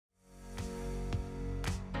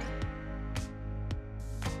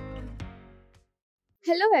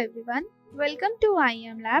Hello everyone, welcome to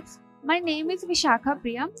IEMLabs. My name is Vishakha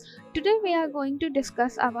Priya. Today we are going to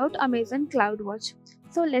discuss about Amazon CloudWatch.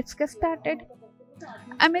 So let's get started.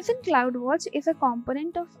 Amazon CloudWatch is a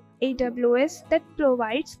component of AWS that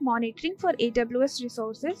provides monitoring for AWS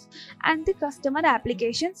resources and the customer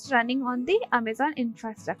applications running on the Amazon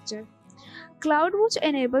infrastructure. CloudWatch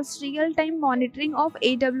enables real-time monitoring of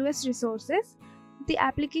AWS resources. The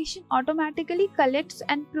application automatically collects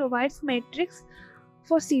and provides metrics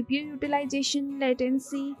for CPU utilization,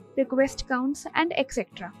 latency, request counts, and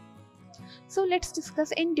etc. So let's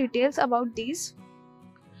discuss in details about these.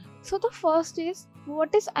 So the first is,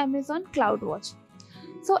 what is Amazon CloudWatch?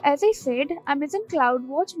 So as I said, Amazon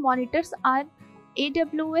CloudWatch monitors our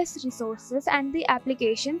AWS resources and the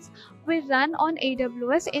applications we run on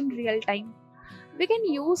AWS in real time. We can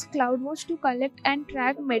use CloudWatch to collect and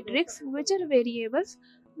track metrics which are variables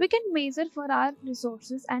we can measure for our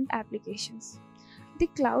resources and applications. The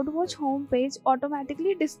CloudWatch homepage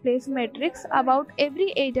automatically displays metrics about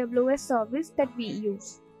every AWS service that we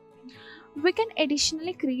use. We can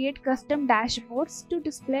additionally create custom dashboards to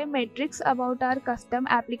display metrics about our custom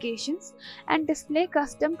applications and display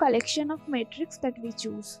custom collection of metrics that we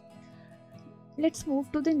choose. Let's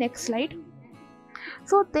move to the next slide.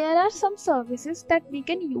 So there are some services that we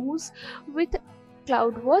can use with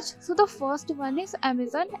CloudWatch. So the first one is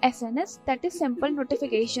Amazon SNS, that is Simple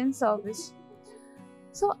Notification Service.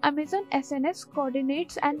 So Amazon SNS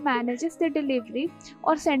coordinates and manages the delivery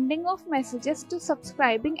or sending of messages to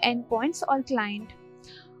subscribing endpoints or client.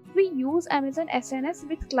 We use Amazon SNS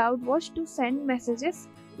with CloudWatch to send messages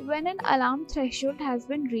when an alarm threshold has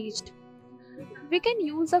been reached. We can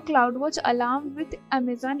use a CloudWatch alarm with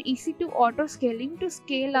Amazon EC2 auto scaling to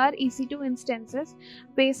scale our EC2 instances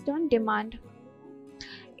based on demand.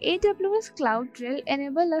 AWS CloudTrail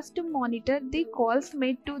enables us to monitor the calls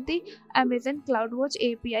made to the Amazon CloudWatch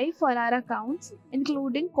API for our accounts,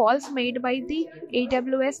 including calls made by the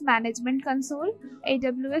AWS Management Console,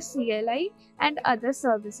 AWS CLI, and other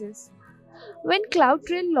services. When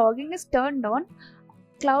CloudTrail logging is turned on,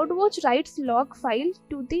 CloudWatch writes log file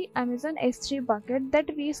to the Amazon S3 bucket that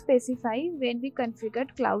we specify when we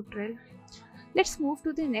configured CloudTrail. Let's move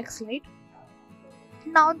to the next slide.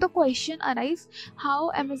 Now the question arises,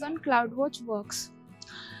 how Amazon CloudWatch works.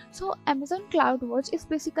 So Amazon CloudWatch is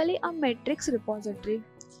basically a metrics repository.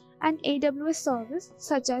 An AWS service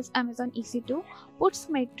such as Amazon EC2 puts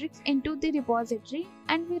metrics into the repository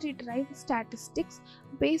and we retrieve statistics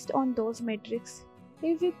based on those metrics.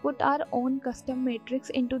 If we put our own custom metrics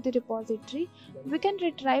into the repository, we can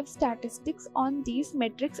retrieve statistics on these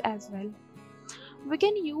metrics as well. We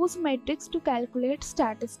can use metrics to calculate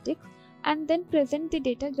statistics and then present the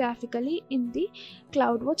data graphically in the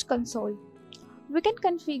CloudWatch console. We can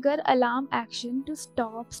configure alarm action to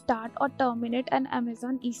stop, start, or terminate an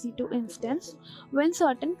Amazon EC2 instance when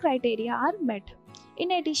certain criteria are met.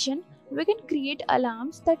 In addition, we can create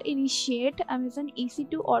alarms that initiate Amazon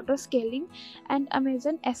EC2 auto scaling and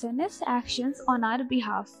Amazon SNS actions on our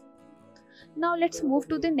behalf. Now let's move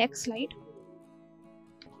to the next slide.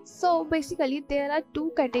 So basically there are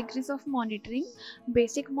two categories of monitoring,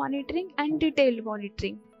 basic monitoring and detailed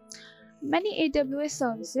monitoring. Many AWS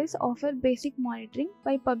services offer basic monitoring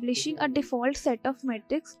by publishing a default set of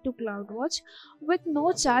metrics to CloudWatch with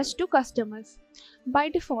no charge to customers. By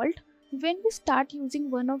default, when we start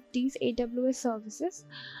using one of these AWS services,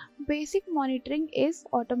 basic monitoring is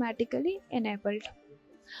automatically enabled.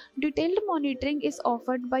 Detailed monitoring is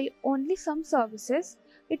offered by only some services.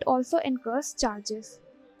 It also incurs charges.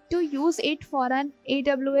 To use it for an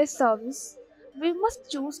AWS service, we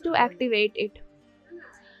must choose to activate it.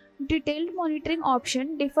 Detailed monitoring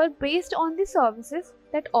options differ based on the services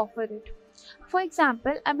that offer it. For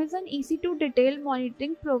example, Amazon EC2 detailed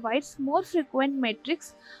monitoring provides more frequent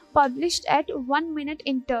metrics published at 1-minute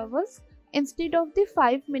intervals instead of the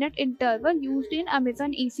 5-minute interval used in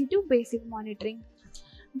Amazon EC2 basic monitoring.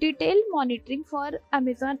 Detailed monitoring for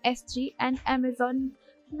Amazon S3 and Amazon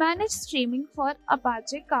Managed streaming for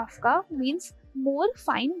Apache Kafka means more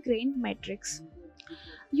fine-grained metrics.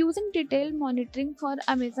 Using detailed monitoring for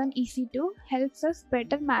Amazon EC2 helps us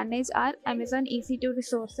better manage our Amazon EC2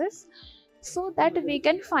 resources so that we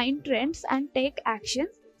can find trends and take action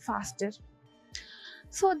faster.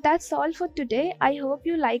 So that's all for today. I hope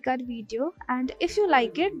you like our video, and if you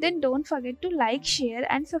like it, then don't forget to like, share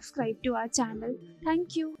and subscribe to our channel.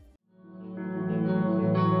 Thank you.